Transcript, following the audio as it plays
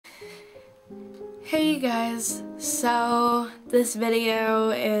Hey you guys, so this video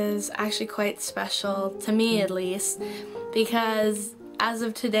is actually quite special, to me at least, because as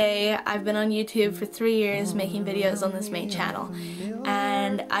of today I've been on YouTube for 3 years making videos on this main channel,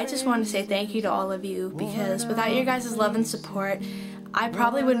 and I just want to say thank you to all of you, because without your guys' love and support I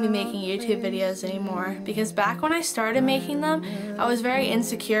probably wouldn't be making YouTube videos anymore, because back when I started making them I was very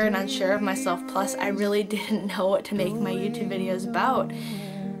insecure and unsure of myself, plus I really didn't know what to make my YouTube videos about.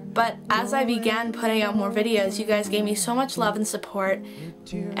 But as I began putting out more videos, you guys gave me so much love and support,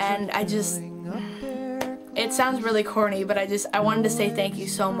 and it sounds really corny, but I wanted to say thank you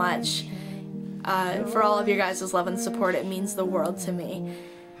so much for all of your guys' love and support. It means the world to me,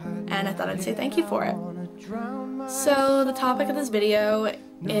 and I thought I'd say thank you for it. So the topic of this video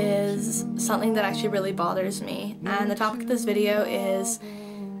is something that actually really bothers me, and the topic of this video is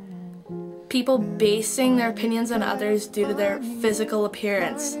people basing their opinions on others due to their physical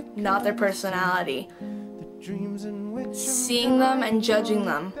appearance, not their personality. Seeing them and judging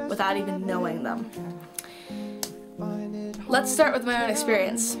them without even knowing them. Let's start with my own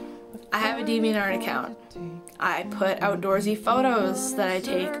experience. I have a DeviantArt account. I put outdoorsy photos that I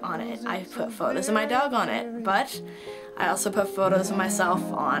take on it. I put photos of my dog on it, but I also put photos of myself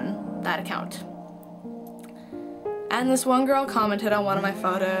on that account. And this one girl commented on one of my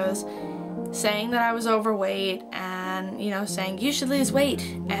photos saying that I was overweight and, you know, saying you should lose weight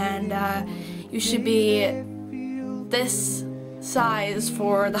and you should be this size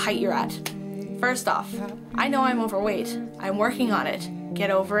for the height you're at. First off, I know I'm overweight. I'm working on it. Get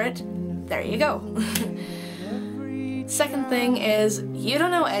over it. There you go. Second thing is, you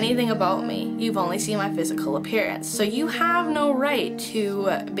don't know anything about me. You've only seen my physical appearance. So you have no right to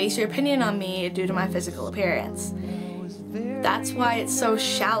base your opinion on me due to my physical appearance. That's why it's so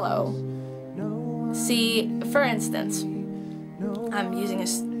shallow. See, for instance, I'm using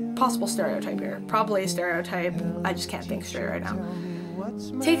a possible stereotype here. Probably a stereotype. I just can't think straight right now.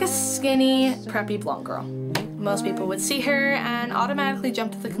 Take a skinny, preppy blonde girl. Most people would see her and automatically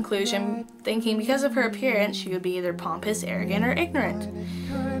jump to the conclusion, thinking because of her appearance she would be either pompous, arrogant, or ignorant.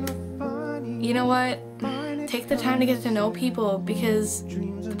 You know what? Take the time to get to know people, because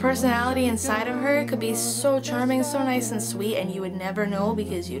the personality inside of her could be so charming, so nice and sweet, and you would never know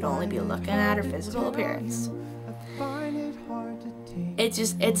because you'd only be looking at her physical appearance. It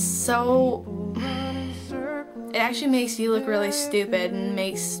actually makes you look really stupid and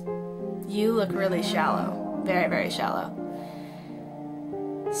makes you look really shallow. Very, very shallow.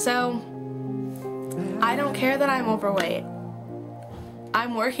 So, I don't care that I'm overweight.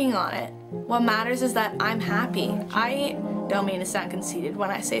 I'm working on it. What matters is that I'm happy. I don't mean to sound conceited when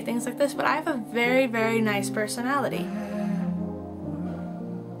I say things like this, but I have a very, very nice personality.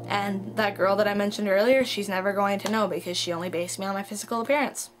 And that girl that I mentioned earlier, she's never going to know because she only based me on my physical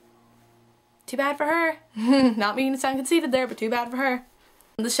appearance. Too bad for her. Not meaning to sound conceited there, but too bad for her.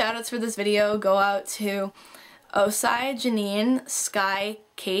 The shoutouts for this video go out to Osai, Janine, Sky,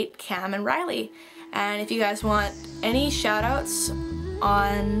 Kate, Cam, and Riley. And if you guys want any shoutouts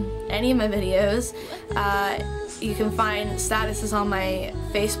on any of my videos, you can find statuses on my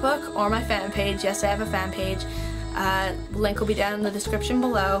Facebook or my fan page. Yes, I have a fan page. Link will be down in the description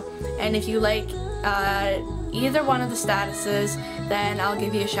below. And if you like either one of the statuses, then I'll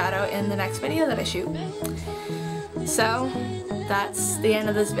give you a shout out in the next video that I shoot. So that's the end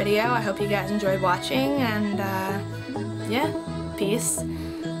of this video. I hope you guys enjoyed watching, and yeah, peace.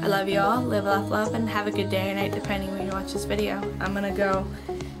 I love you all. Live, laugh, love, and have a good day or night depending when you watch this video. I'm gonna go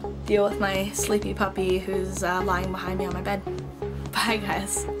deal with my sleepy puppy who's lying behind me on my bed. Bye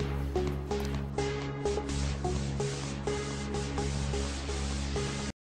guys.